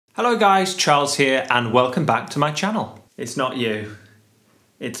Hello guys, Charles here and welcome back to my channel. It's not you,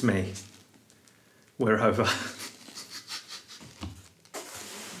 it's me. We're over.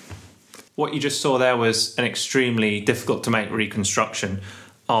 What you just saw there was an extremely difficult to make reconstruction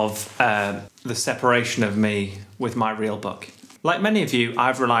of the separation of me with my Realbook. Like many of you,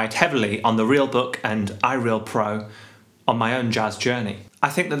 I've relied heavily on the Realbook and iRealPro on my own jazz journey.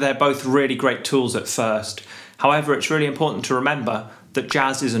 I think that they're both really great tools at first. However, it's really important to remember that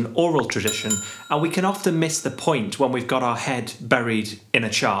jazz is an oral tradition and we can often miss the point when we've got our head buried in a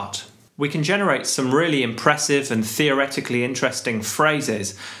chart. We can generate some really impressive and theoretically interesting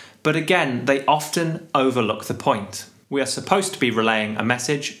phrases, but again, they often overlook the point. We are supposed to be relaying a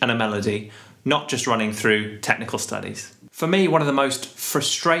message and a melody, not just running through technical studies. For me, one of the most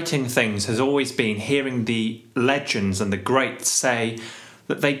frustrating things has always been hearing the legends and the greats say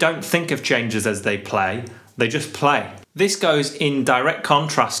that they don't think of changes as they play, they just play. This goes in direct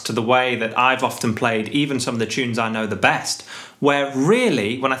contrast to the way that I've often played even some of the tunes I know the best, where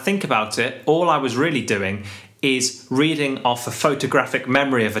really, when I think about it, all I was really doing is reading off a photographic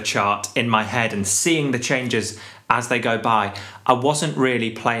memory of a chart in my head and seeing the changes as they go by. I wasn't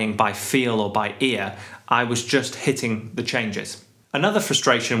really playing by feel or by ear, I was just hitting the changes. Another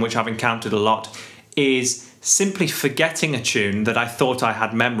frustration which I've encountered a lot is simply forgetting a tune that I thought I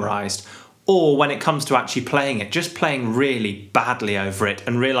had memorized, or when it comes to actually playing it, just playing really badly over it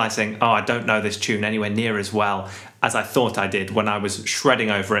and realizing, oh, I don't know this tune anywhere near as well as I thought I did when I was shredding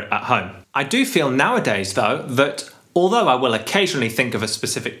over it at home. I do feel nowadays, though, that although I will occasionally think of a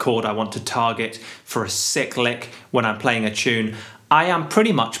specific chord I want to target for a sick lick when I'm playing a tune, I am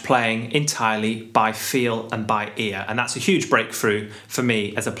pretty much playing entirely by feel and by ear, and that's a huge breakthrough for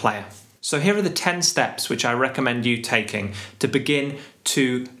me as a player. So here are the 10 steps which I recommend you taking to begin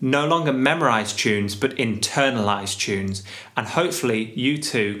to no longer memorize tunes but internalize tunes, and hopefully you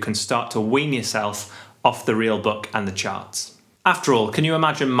too can start to wean yourself off the Realbook and the charts. After all, can you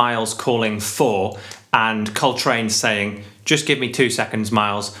imagine Miles calling 4 and Coltrane saying, just give me 2 seconds,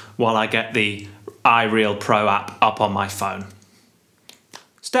 Miles, while I get the iRealPro app up on my phone?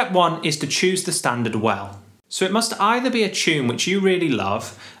 Step 1 is to choose the standard well. So it must either be a tune which you really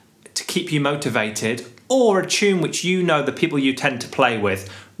love to keep you motivated, or a tune which you know the people you tend to play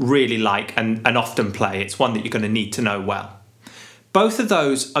with really like and often play. It's one that you're going to need to know well. Both of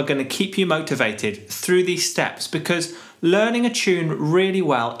those are going to keep you motivated through these steps, because learning a tune really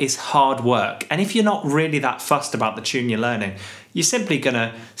well is hard work. And if you're not really that fussed about the tune you're learning, you're simply going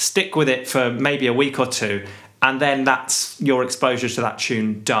to stick with it for maybe a week or two, and then that's your exposure to that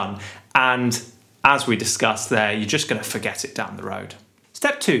tune done. And as we discussed there, you're just going to forget it down the road.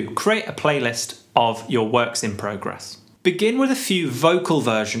 Step 2, create a playlist of your works in progress. Begin with a few vocal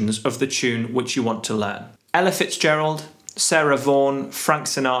versions of the tune which you want to learn. Ella Fitzgerald, Sarah Vaughan, Frank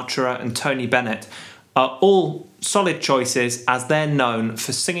Sinatra and Tony Bennett are all solid choices, as they're known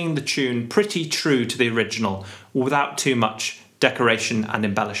for singing the tune pretty true to the original without too much decoration and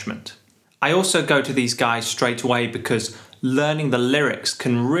embellishment. I also go to these guys straight away because learning the lyrics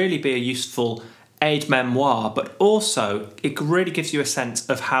can really be a useful aide-memoire, but also it really gives you a sense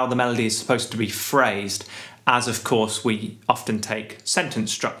of how the melody is supposed to be phrased, as of course we often take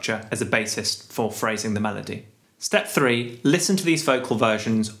sentence structure as a basis for phrasing the melody. Step 3, listen to these vocal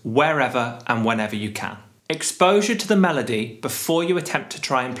versions wherever and whenever you can. Exposure to the melody before you attempt to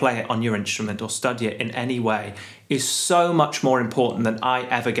try and play it on your instrument or study it in any way is so much more important than I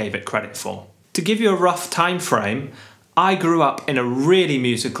ever gave it credit for. To give you a rough time frame, I grew up in a really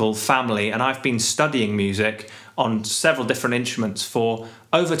musical family, and I've been studying music on several different instruments for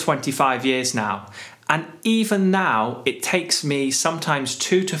over 25 years now. And even now, it takes me sometimes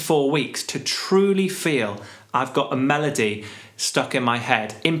 2 to 4 weeks to truly feel I've got a melody stuck in my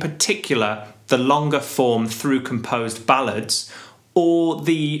head. In particular, the longer form through composed ballads or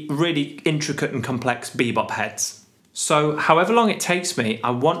the really intricate and complex bebop heads. So however long it takes me,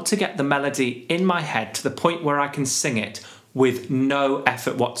 I want to get the melody in my head to the point where I can sing it with no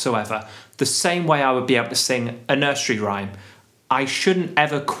effort whatsoever, the same way I would be able to sing a nursery rhyme. I shouldn't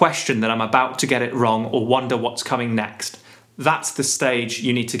ever question that I'm about to get it wrong or wonder what's coming next. That's the stage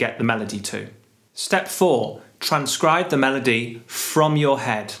you need to get the melody to. Step 4, transcribe the melody from your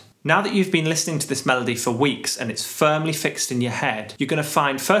head. Now that you've been listening to this melody for weeks and it's firmly fixed in your head, you're going to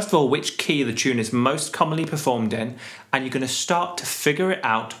find, first of all, which key the tune is most commonly performed in, and you're going to start to figure it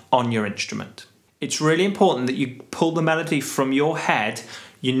out on your instrument. It's really important that you pull the melody from your head.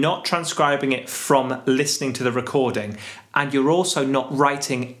 You're not transcribing it from listening to the recording, and you're also not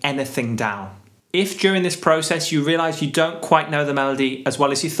writing anything down. If during this process you realise you don't quite know the melody as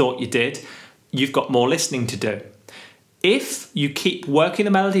well as you thought you did, you've got more listening to do. If you keep working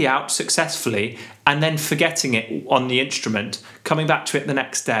the melody out successfully and then forgetting it on the instrument, coming back to it the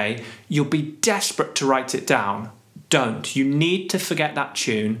next day, you'll be desperate to write it down. Don't. You need to forget that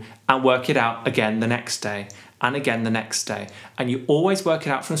tune and work it out again the next day and again the next day. And you always work it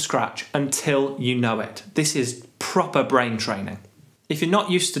out from scratch until you know it. This is proper brain training. If you're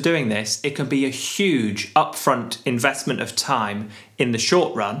not used to doing this, it can be a huge upfront investment of time in the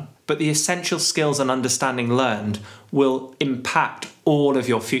short run, but the essential skills and understanding learned will impact all of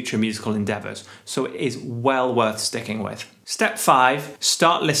your future musical endeavours, so it is well worth sticking with. Step 5,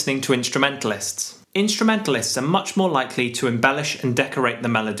 start listening to instrumentalists. Instrumentalists are much more likely to embellish and decorate the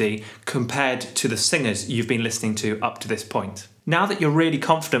melody compared to the singers you've been listening to up to this point. Now that you're really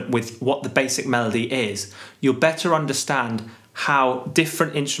confident with what the basic melody is, you'll better understand how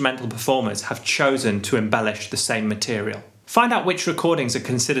different instrumental performers have chosen to embellish the same material. Find out which recordings are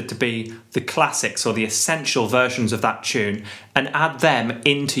considered to be the classics or the essential versions of that tune and add them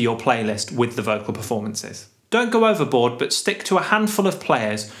into your playlist with the vocal performances. Don't go overboard, but stick to a handful of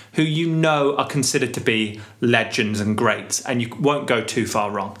players who you know are considered to be legends and greats, and you won't go too far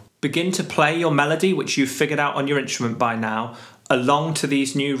wrong. Begin to play your melody, which you've figured out on your instrument by now, along to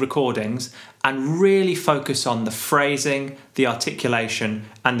these new recordings, and really focus on the phrasing, the articulation,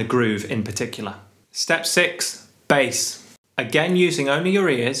 and the groove in particular. Step 6, bass. Again, using only your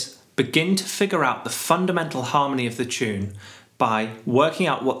ears, begin to figure out the fundamental harmony of the tune by working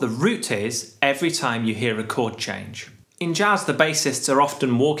out what the root is every time you hear a chord change. In jazz, the bassists are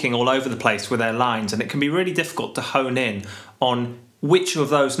often walking all over the place with their lines, and it can be really difficult to hone in on which of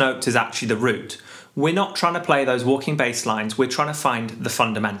those notes is actually the root. We're not trying to play those walking bass lines, we're trying to find the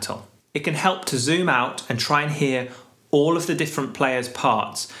fundamental. It can help to zoom out and try and hear all of the different players'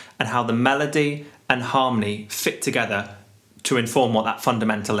 parts and how the melody and harmony fit together to inform what that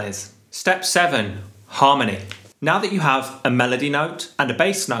fundamental is. Step 7, harmony. Now that you have a melody note and a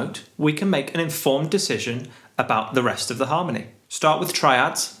bass note, we can make an informed decision about the rest of the harmony. Start with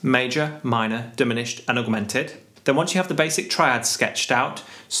triads, major, minor, diminished, and augmented. Then once you have the basic triads sketched out,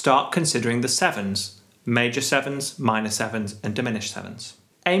 start considering the sevens, major sevens, minor sevens, and diminished sevens.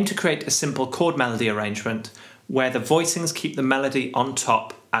 Aim to create a simple chord melody arrangement where the voicings keep the melody on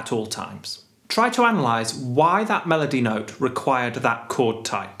top at all times. Try to analyse why that melody note required that chord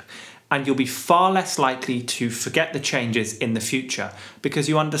type, and you'll be far less likely to forget the changes in the future because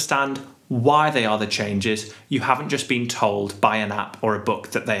you understand why they are the changes. You haven't just been told by an app or a book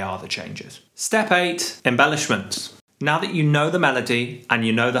that they are the changes. Step 8, embellishments. Now that you know the melody and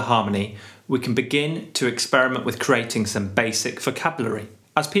you know the harmony, we can begin to experiment with creating some basic vocabulary.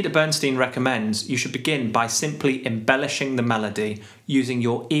 As Peter Bernstein recommends, you should begin by simply embellishing the melody using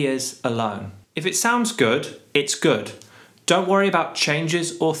your ears alone. If it sounds good, it's good. Don't worry about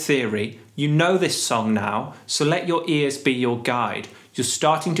changes or theory. You know this song now, so let your ears be your guide. You're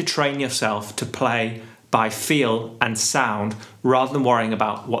starting to train yourself to play by feel and sound rather than worrying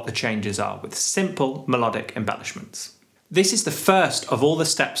about what the changes are with simple melodic embellishments. This is the first of all the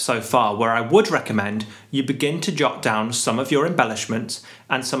steps so far where I would recommend you begin to jot down some of your embellishments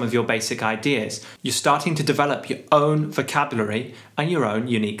and some of your basic ideas. You're starting to develop your own vocabulary and your own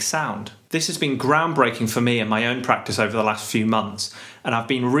unique sound. This has been groundbreaking for me in my own practice over the last few months, and I've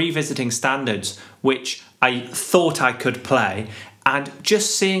been revisiting standards which I thought I could play, and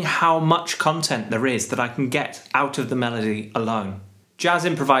just seeing how much content there is that I can get out of the melody alone. Jazz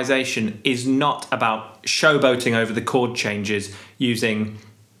improvisation is not about showboating over the chord changes using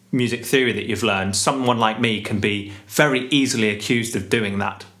music theory that you've learned. Someone like me can be very easily accused of doing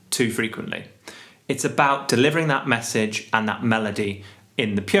that too frequently. It's about delivering that message and that melody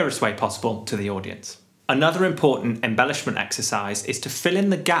in the purest way possible to the audience. Another important embellishment exercise is to fill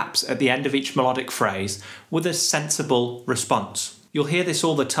in the gaps at the end of each melodic phrase with a sensible response. You'll hear this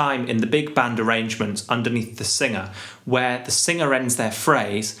all the time in the big band arrangements underneath the singer, where the singer ends their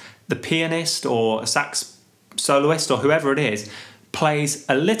phrase, the pianist or a sax soloist or whoever it is plays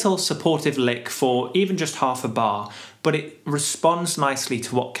a little supportive lick for even just half a bar, but it responds nicely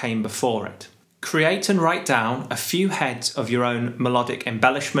to what came before it. Create and write down a few heads of your own melodic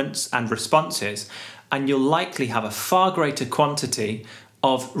embellishments and responses, and you'll likely have a far greater quantity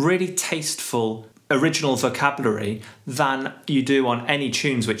of really tasteful original vocabulary than you do on any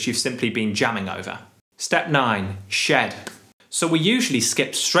tunes which you've simply been jamming over. Step 9, shed. So we usually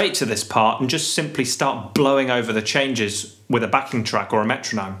skip straight to this part and just simply start blowing over the changes with a backing track or a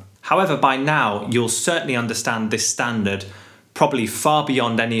metronome. However, by now you'll certainly understand this standard probably far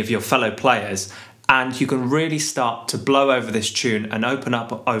beyond any of your fellow players, and you can really start to blow over this tune and open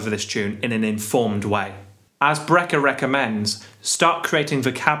up over this tune in an informed way. As Brecker recommends, start creating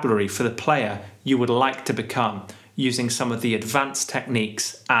vocabulary for the player you would like to become. using some of the advanced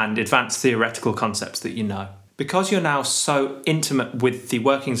techniques and advanced theoretical concepts that you know. Because you're now so intimate with the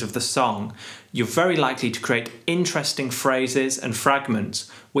workings of the song, you're very likely to create interesting phrases and fragments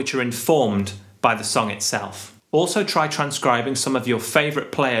which are informed by the song itself. Also try transcribing some of your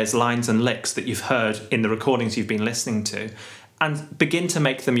favourite players' lines and licks that you've heard in the recordings you've been listening to and begin to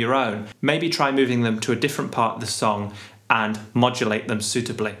make them your own. Maybe try moving them to a different part of the song and modulate them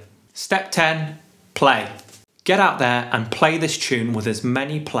suitably. Step 10, play. Get out there and play this tune with as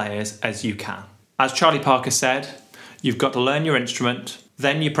many players as you can. As Charlie Parker said, you've got to learn your instrument,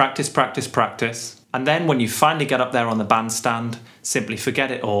 then you practice, practice, practice, and then when you finally get up there on the bandstand, simply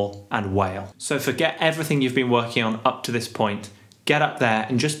forget it all and wail. So forget everything you've been working on up to this point, get up there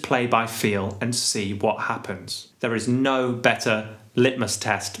and just play by feel and see what happens. There is no better litmus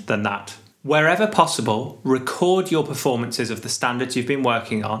test than that. Wherever possible, record your performances of the standards you've been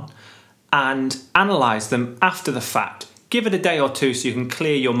working on and analyse them after the fact. Give it a day or two so you can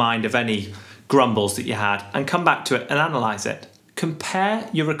clear your mind of any grumbles that you had and come back to it and analyse it. Compare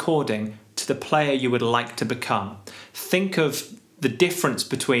your recording to the player you would like to become. Think of the difference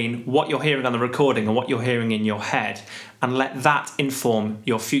between what you're hearing on the recording and what you're hearing in your head and let that inform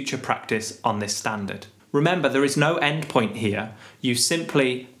your future practice on this standard. Remember, there is no end point here. You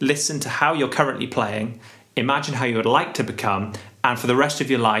simply listen to how you're currently playing, imagine how you would like to become, and for the rest of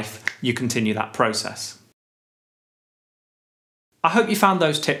your life, you continue that process. I hope you found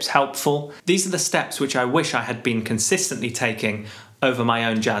those tips helpful. These are the steps which I wish I had been consistently taking over my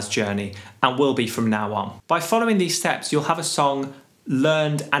own jazz journey and will be from now on. By following these steps, you'll have a song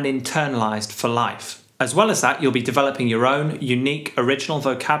learned and internalised for life. As well as that, you'll be developing your own unique original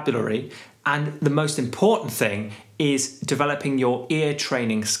vocabulary, and the most important thing is developing your ear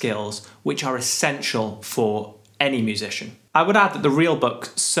training skills, which are essential for any musician. I would add that the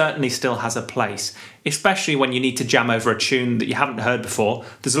Realbook certainly still has a place, especially when you need to jam over a tune that you haven't heard before.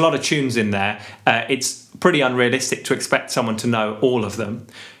 There's a lot of tunes in there. It's pretty unrealistic to expect someone to know all of them.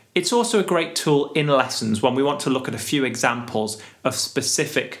 It's also a great tool in lessons when we want to look at a few examples of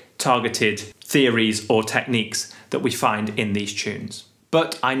specific targeted theories or techniques that we find in these tunes.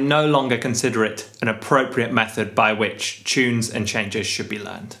 But I no longer consider it an appropriate method by which tunes and changes should be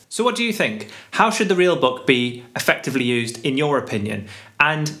learned. So what do you think? How should the Realbook be effectively used in your opinion?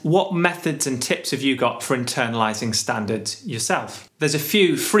 And what methods and tips have you got for internalising standards yourself? There's a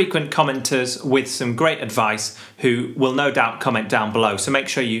few frequent commenters with some great advice who will no doubt comment down below, so make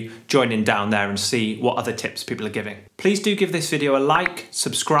sure you join in down there and see what other tips people are giving. Please do give this video a like,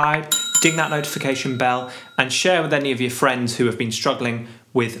 subscribe, ding that notification bell, and share with any of your friends who have been struggling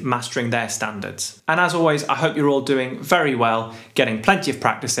with mastering their standards. And as always, I hope you're all doing very well, getting plenty of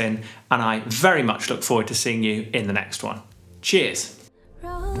practice in, and I very much look forward to seeing you in the next one. Cheers!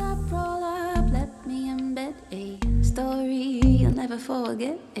 Roll up, let me embed a story you'll never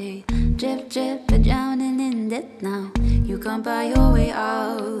forget. A drip, drip, we're drowning in debt now. You can't buy your way out.